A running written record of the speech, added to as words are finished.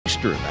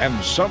Eastern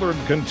and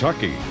Southern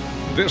Kentucky.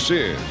 This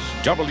is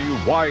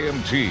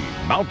WYMT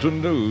Mountain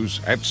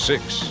News at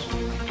 6.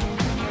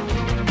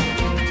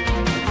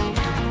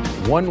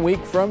 1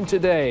 week from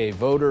today,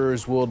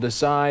 voters will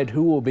decide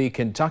who will be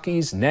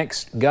Kentucky's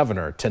next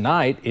governor.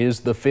 Tonight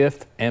is the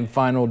fifth and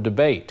final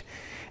debate.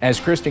 As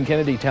Kristen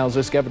Kennedy tells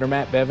us, Governor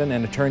Matt Bevin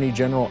and Attorney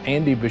General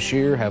Andy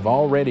Beshear have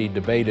already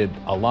debated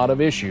a lot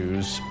of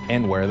issues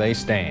and where they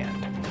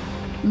stand.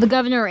 The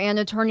governor and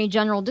attorney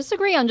general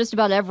disagree on just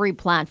about every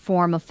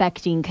platform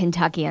affecting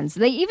Kentuckians.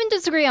 They even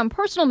disagree on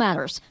personal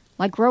matters,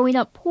 like growing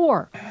up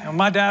poor.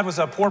 My dad was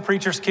a poor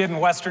preacher's kid in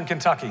Western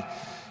Kentucky.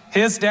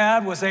 His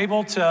dad was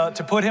able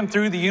to put him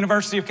through the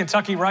University of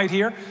Kentucky right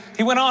here.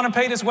 He went on and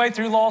paid his way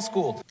through law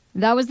school.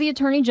 That was the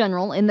attorney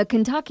general in the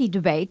Kentucky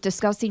debate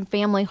discussing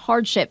family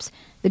hardships.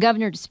 The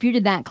governor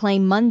disputed that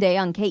claim Monday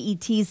on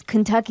KET's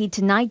Kentucky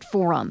Tonight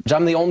Forum.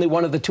 I'm the only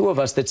one of the two of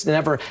us that's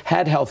never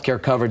had health care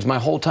coverage my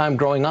whole time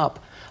growing up.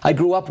 I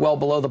grew up well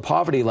below the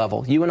poverty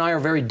level. You and I are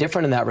very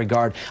different in that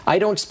regard. I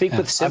don't speak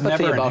with sympathy about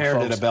folks. I've never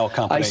inherited a Bell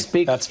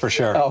company. That's for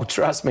sure. Oh,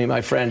 trust me, my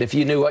friend. If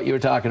you knew what you were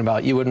talking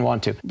about, you wouldn't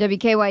want to.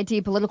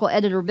 WKYT political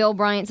editor Bill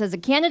Bryant says a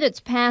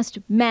candidate's past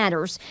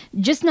matters,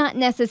 just not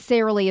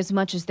necessarily as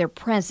much as their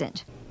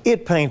present.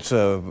 It paints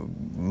a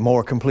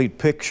more complete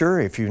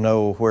picture if you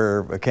know where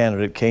a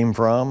candidate came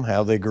from,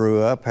 how they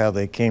grew up, how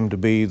they came to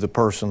be the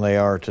person they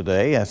are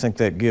today. I think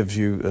that gives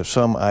you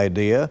some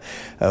idea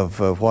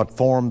of what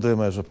formed them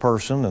as a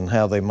person and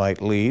how they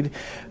might lead.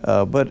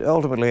 But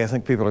ultimately, I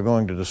think people are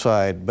going to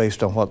decide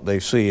based on what they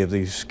see of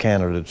these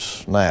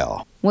candidates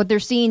now. What they're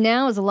seeing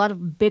now is a lot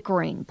of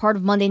bickering. Part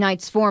of Monday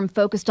night's forum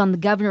focused on the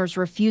governor's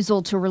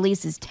refusal to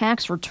release his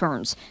tax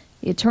returns.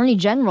 The Attorney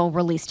General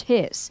released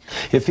his.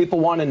 If people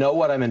want to know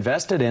what I'm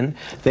invested in,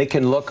 they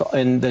can look,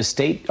 and the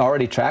state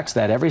already tracks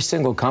that. Every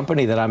single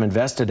company that I'm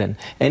invested in,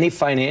 any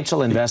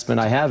financial investment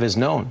I have is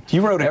known.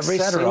 You wrote et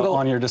cetera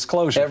on your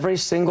disclosure. Every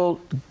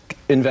single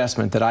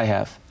investment that I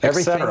have,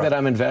 everything that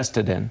I'm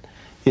invested in,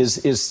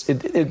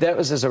 that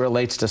was as it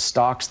relates to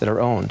stocks that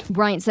are owned.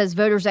 Bryant says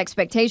voters'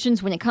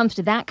 expectations when it comes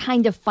to that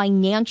kind of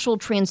financial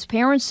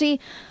transparency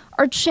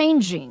are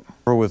changing.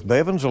 With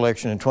Bevin's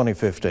election in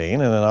 2015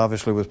 and then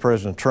obviously with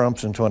President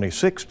Trump's in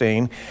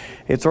 2016,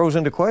 it throws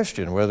into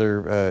question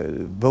whether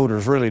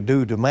voters really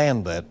do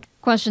demand that.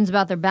 Questions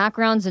about their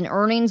backgrounds and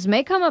earnings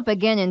may come up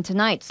again in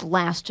tonight's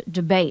last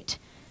debate.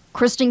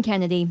 Kristen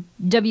Kennedy,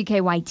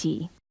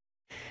 WKYT.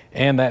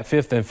 And that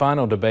fifth and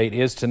final debate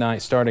is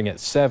tonight starting at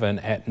 7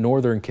 at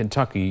Northern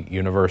Kentucky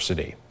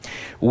University.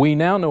 We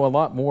now know a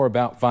lot more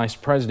about Vice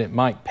President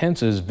Mike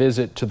Pence's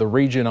visit to the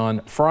region on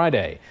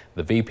Friday.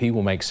 The VP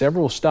will make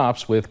several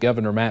stops with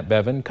Governor Matt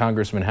Bevin,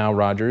 Congressman Hal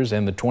Rogers,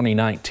 and the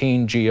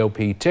 2019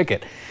 GOP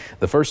ticket.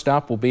 The first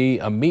stop will be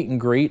a meet and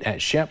greet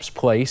at Shep's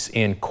Place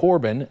in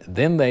Corbin.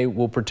 Then they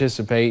will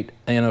participate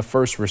in a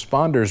first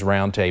responders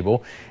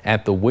roundtable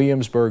at the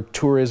Williamsburg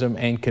Tourism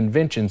and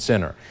Convention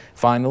Center.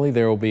 Finally,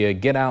 there will be a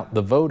Get Out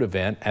the Vote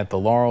event at the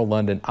Laurel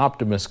London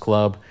Optimist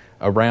Club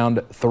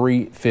around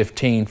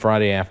 3:15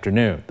 Friday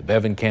afternoon. The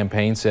Bevin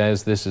campaign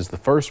says this is the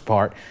first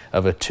part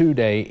of a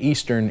two-day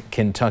Eastern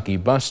Kentucky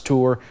bus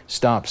tour.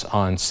 Stops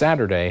on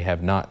Saturday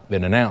have not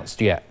been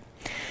announced yet.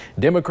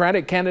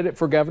 Democratic candidate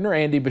for governor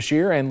Andy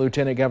Beshear and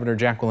Lieutenant Governor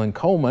Jacqueline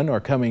Coleman are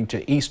coming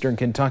to Eastern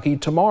Kentucky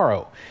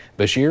tomorrow.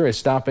 Beshear is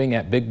stopping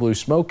at Big Blue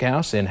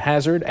Smokehouse in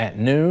Hazard at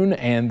noon,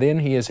 and then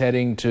he is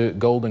heading to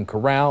Golden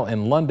Corral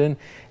in London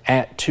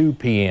at 2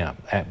 p.m.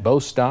 At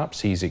both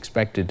stops, he's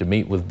expected to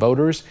meet with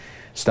voters.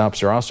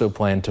 Stops are also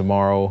planned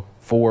tomorrow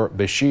for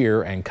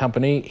Beshear and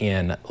company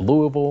in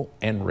Louisville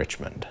and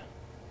Richmond.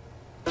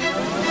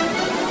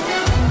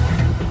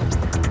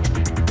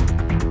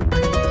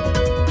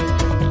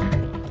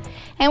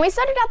 And we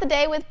started out the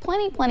day with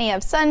plenty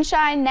of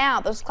sunshine.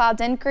 Now those clouds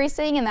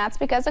increasing, and that's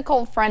because a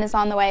cold front is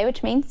on the way,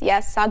 which means,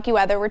 yes, soggy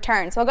weather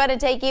returns. So I'll go ahead and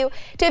take you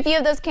to a few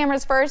of those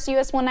cameras first.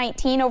 US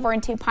 119 over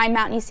into Pine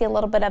Mountain. You see a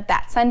little bit of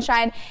that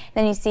sunshine.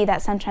 Then you see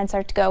that sunshine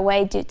start to go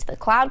away due to the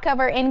cloud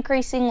cover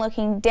increasing.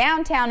 Looking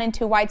downtown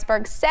into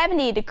Whitesburg,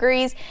 70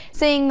 degrees.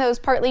 Seeing those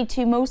partly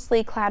to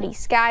mostly cloudy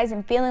skies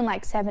and feeling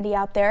like 70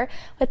 out there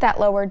with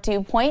that lower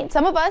dew point.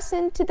 Some of us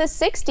into the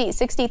 60s,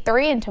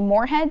 63 into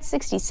Moorhead,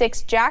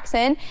 66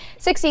 Jackson,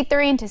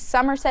 63 into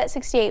Somerset,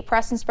 68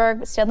 Prestonsburg,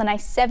 but still the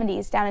nice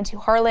 70s down into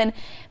Harlan,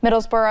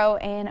 Middlesboro,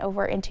 and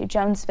over into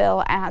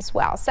Jonesville as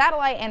well.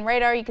 Satellite and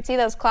radar, you can see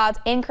those clouds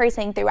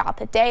increasing throughout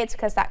the day. It's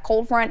because that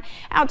cold front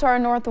out to our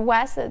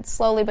northwest, it's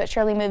slowly but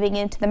surely moving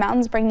into the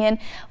mountains, bringing in a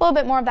little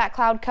bit more of that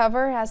cloud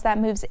cover as that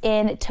moves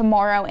in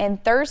tomorrow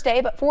and Thursday.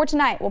 But for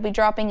tonight, we'll be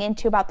dropping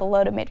into about the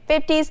low to mid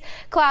 50s.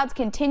 Clouds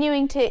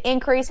continuing to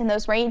increase, and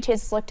those rain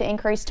chances look to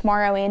increase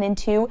tomorrow and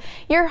into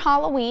your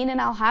Halloween,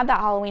 and I'll have that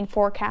Halloween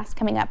forecast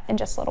coming up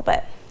in just a little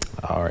bit.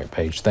 All right,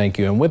 Paige, thank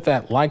you. And with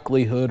that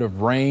likelihood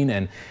of rain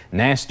and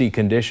nasty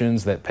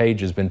conditions that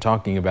Paige has been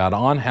talking about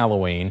on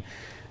Halloween,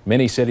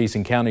 Many cities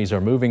and counties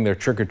are moving their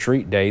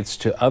trick-or-treat dates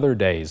to other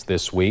days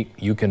this week.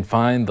 You can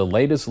find the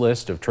latest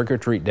list of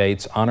trick-or-treat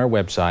dates on our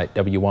website,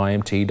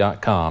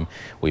 WYMT.com.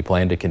 We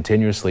plan to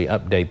continuously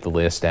update the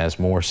list as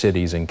more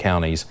cities and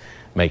counties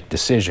make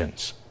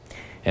decisions.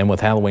 And with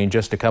Halloween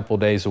just a couple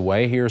days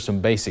away, here are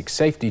some basic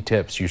safety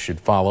tips you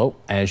should follow.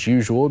 As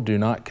usual, do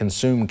not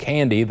consume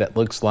candy that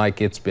looks like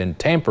it's been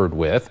tampered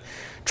with.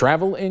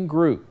 Travel in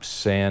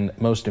groups, and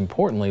most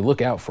importantly,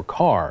 look out for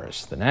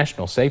cars. The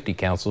National Safety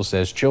Council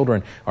says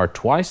children are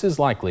twice as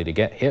likely to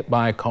get hit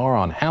by a car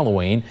on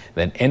Halloween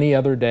than any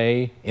other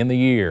day in the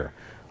year.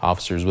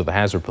 Officers with the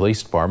Hazard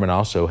Police Department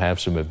also have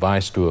some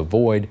advice to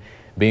avoid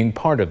being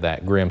part of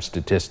that grim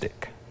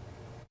statistic.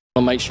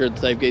 I'll make sure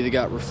that they've either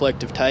got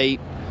reflective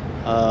tape,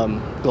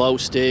 glow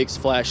sticks,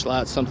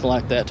 flashlights, something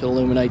like that to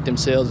illuminate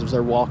themselves as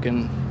they're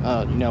walking,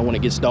 when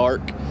it gets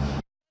dark.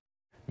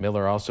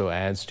 Miller also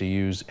adds to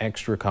use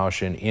extra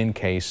caution in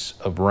case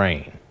of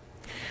rain.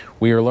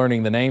 We are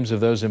learning the names of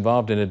those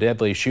involved in a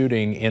deadly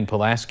shooting in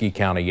Pulaski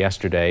County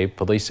yesterday.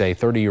 Police say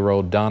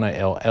 30-year-old Donna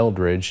L.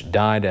 Eldridge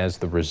died as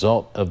the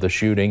result of the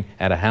shooting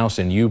at a house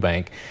in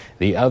Eubank.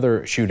 The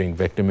other shooting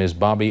victim is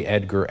Bobby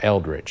Edgar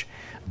Eldridge.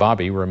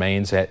 Bobby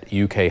remains at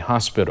UK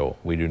Hospital.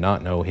 We do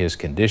not know his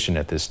condition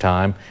at this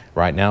time.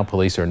 Right now,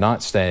 police are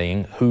not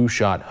saying who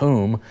shot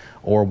whom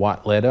or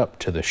what led up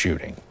to the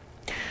shooting.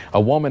 A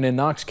woman in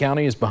Knox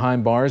County is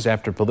behind bars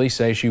after police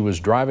say she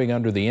was driving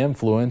under the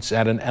influence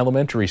at an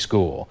elementary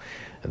school.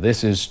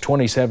 This is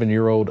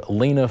 27-year-old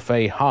Lena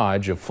Faye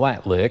Hodge of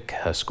Flatlick.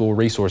 A school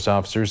resource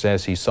officer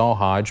says he saw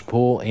Hodge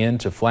pull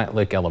into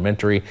Flatlick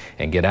Elementary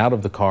and get out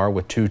of the car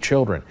with 2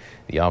 children.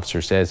 The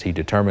officer says he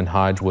determined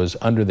Hodge was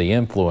under the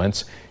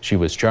influence. She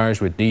was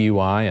charged with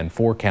DUI and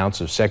 4 counts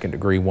of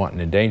second-degree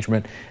wanton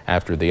endangerment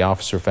after the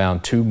officer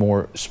found 2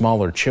 more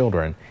smaller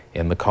children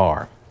in the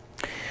car.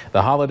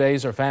 The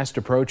holidays are fast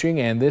approaching,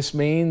 and this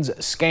means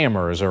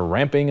scammers are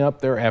ramping up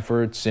their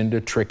efforts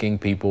into tricking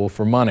people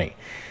for money.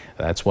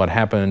 That's what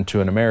happened to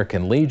an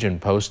American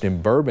Legion post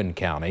in Bourbon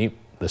County.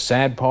 The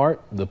sad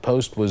part, the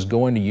post was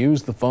going to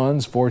use the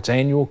funds for its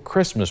annual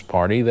Christmas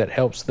party that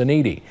helps the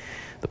needy.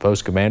 The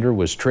post commander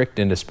was tricked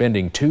into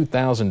spending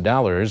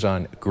 $2,000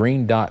 on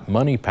Green Dot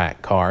Money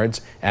Pack cards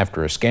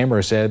after a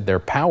scammer said their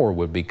power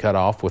would be cut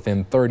off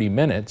within 30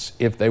 minutes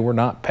if they were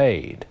not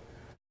paid.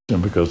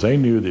 Because they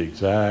knew the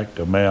exact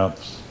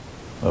amounts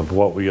of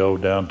what we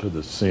owed down to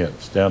the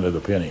cents, down to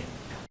the penny.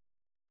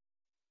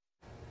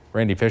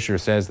 Randy Fisher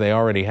says they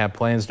already have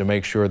plans to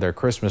make sure their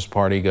Christmas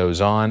party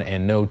goes on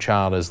and no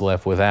child is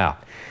left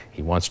without.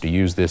 He wants to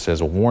use this as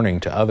a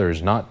warning to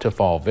others not to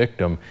fall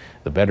victim.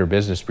 The Better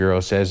Business Bureau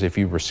says if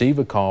you receive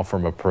a call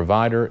from a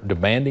provider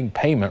demanding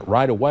payment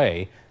right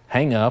away,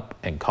 hang up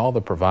and call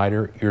the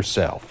provider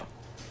yourself.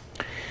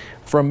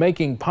 From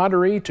making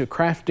pottery to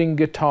crafting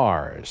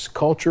guitars,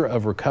 Culture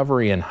of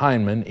Recovery in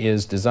Hindman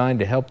is designed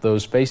to help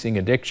those facing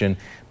addiction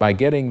by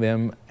getting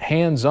them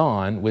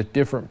hands-on with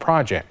different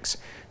projects.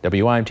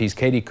 WYMT's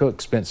Katie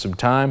Cook spent some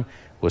time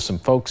with some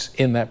folks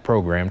in that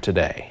program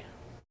today.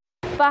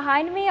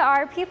 Behind me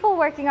are people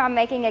working on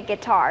making a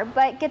guitar,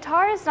 but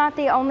guitar is not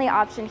the only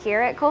option here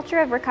at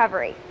Culture of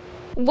Recovery.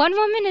 One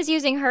woman is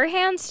using her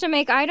hands to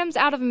make items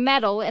out of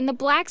metal in the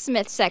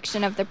blacksmith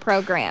section of the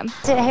program.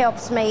 It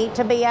helps me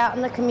to be out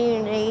in the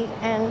community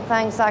and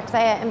things like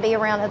that and be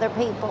around other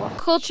people.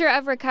 Culture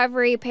of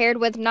Recovery paired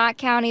with Knott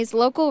County's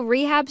local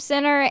rehab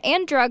center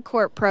and drug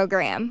court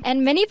program.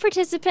 And many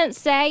participants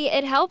say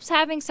it helps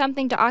having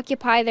something to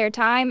occupy their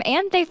time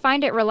and they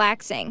find it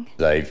relaxing.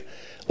 They've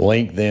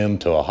linked them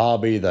to a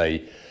hobby.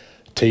 They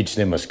teach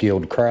them a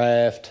skilled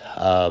craft.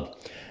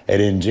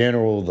 And in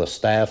general, the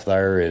staff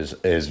there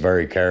is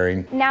very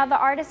caring. Now, the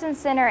Artisan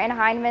Center in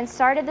Hindman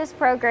started this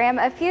program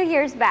a few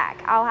years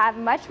back. I'll have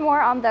much more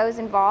on those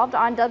involved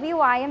on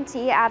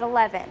WYMT at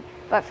 11.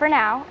 But for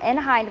now, in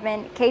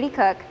Hindman, Katie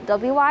Cook,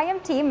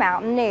 WYMT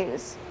Mountain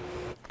News.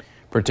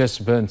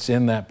 Participants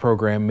in that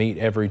program meet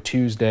every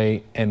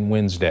Tuesday and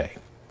Wednesday.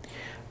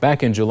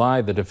 Back in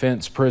July, the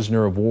Defense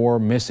Prisoner of War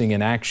Missing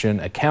in Action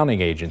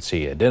Accounting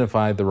Agency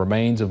identified the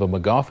remains of a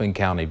Magoffin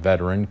County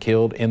veteran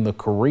killed in the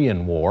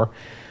Korean War.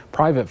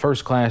 Private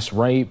First Class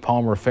Ray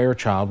Palmer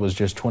Fairchild was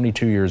just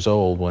 22 years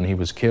old when he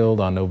was killed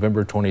on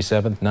November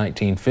 27,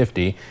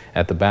 1950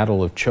 at the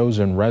Battle of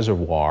Chosin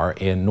Reservoir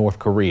in North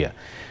Korea.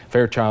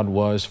 Fairchild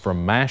was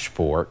from Mash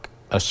Fork.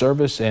 A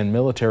service and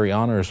military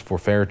honors for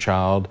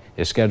Fairchild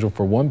is scheduled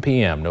for 1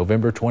 p.m.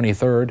 November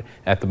 23rd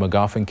at the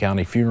Magoffin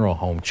County Funeral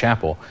Home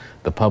Chapel.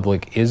 The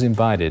public is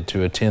invited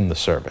to attend the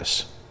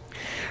service.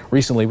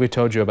 Recently, we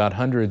told you about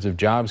hundreds of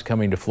jobs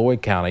coming to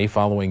Floyd County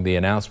following the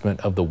announcement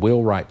of the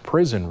Wheelwright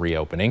Prison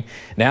reopening.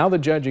 Now the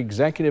judge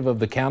executive of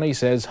the county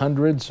says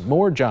hundreds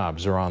more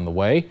jobs are on the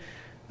way.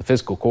 The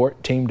fiscal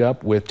court teamed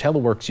up with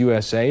Teleworks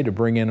USA to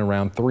bring in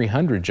around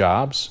 300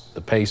 jobs.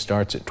 The pay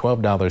starts at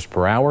 $12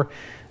 per hour.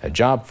 A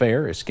job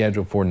fair is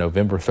scheduled for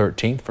November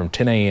 13th from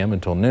 10 a.m.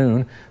 until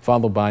noon,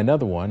 followed by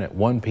another one at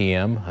 1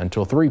 p.m.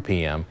 until 3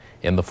 p.m.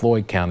 in the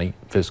Floyd County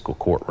Fiscal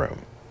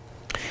Courtroom.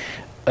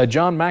 A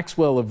John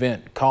Maxwell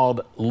event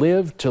called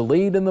Live to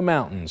Lead in the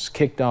Mountains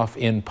kicked off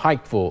in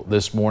Pikeville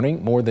this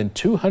morning. More than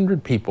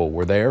 200 people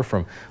were there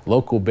from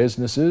local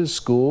businesses,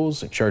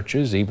 schools,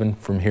 churches, even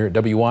from here at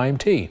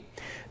WYMT.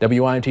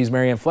 WYMT's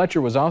Marianne Fletcher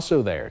was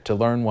also there to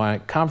learn why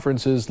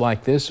conferences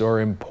like this are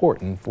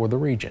important for the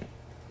region.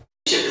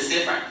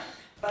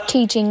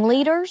 Teaching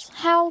leaders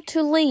how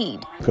to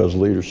lead. Because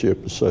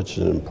leadership is such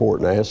an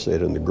important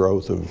asset in the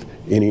growth of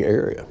any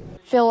area.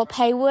 Philip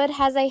Haywood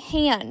has a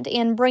hand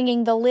in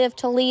bringing the Live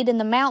to Lead in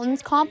the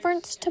Mountains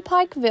conference to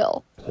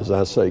Pikeville. As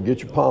I say,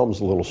 get your palms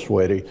a little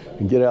sweaty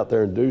and get out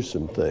there and do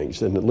some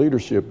things, and the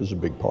leadership is a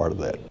big part of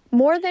that.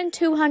 More than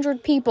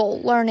 200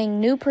 people learning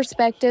new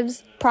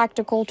perspectives,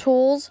 practical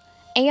tools,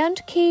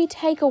 and key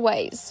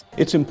takeaways.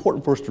 It's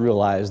important for us to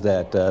realize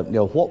that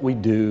what we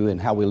do and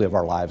how we live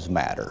our lives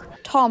matter.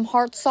 Tom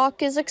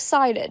Hartsock is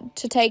excited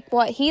to take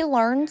what he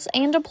learns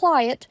and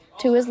apply it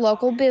to his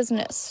local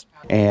business.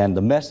 And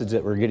the message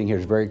that we're getting here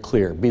is very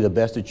clear. Be the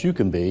best that you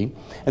can be,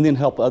 and then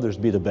help others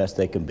be the best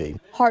they can be.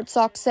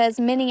 Hartsock says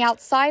many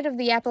outside of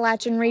the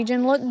Appalachian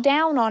region look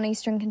down on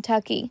Eastern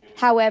Kentucky.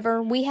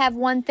 However, we have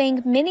one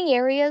thing many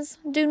areas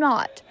do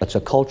not. It's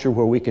a culture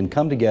where we can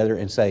come together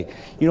and say,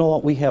 you know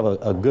what, we have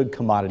a good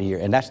commodity here,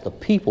 and that's the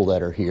people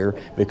that are here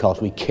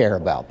because we care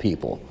about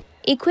people.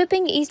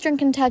 Equipping Eastern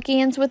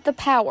Kentuckians with the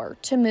power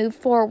to move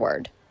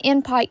forward.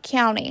 In Pike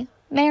County,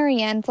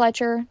 Marianne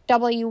Fletcher,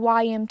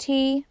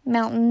 WYMT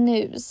Mountain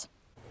News.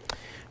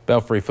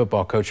 Belfry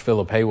football coach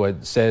Philip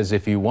Haywood says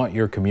if you want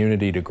your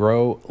community to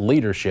grow,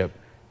 leadership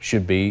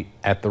should be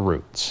at the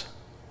roots.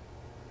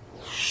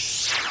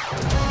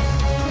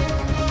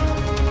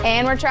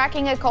 And we're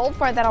tracking a cold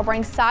front that'll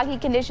bring soggy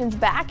conditions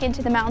back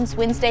into the mountains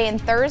Wednesday and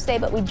Thursday,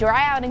 but we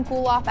dry out and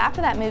cool off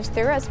after that moves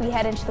through as we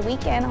head into the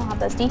weekend. I'll have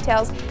those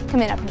details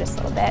coming up in just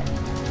a little bit.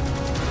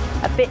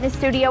 A fitness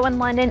studio in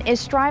London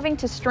is striving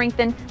to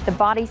strengthen the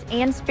bodies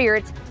and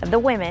spirits of the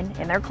women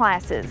in their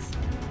classes.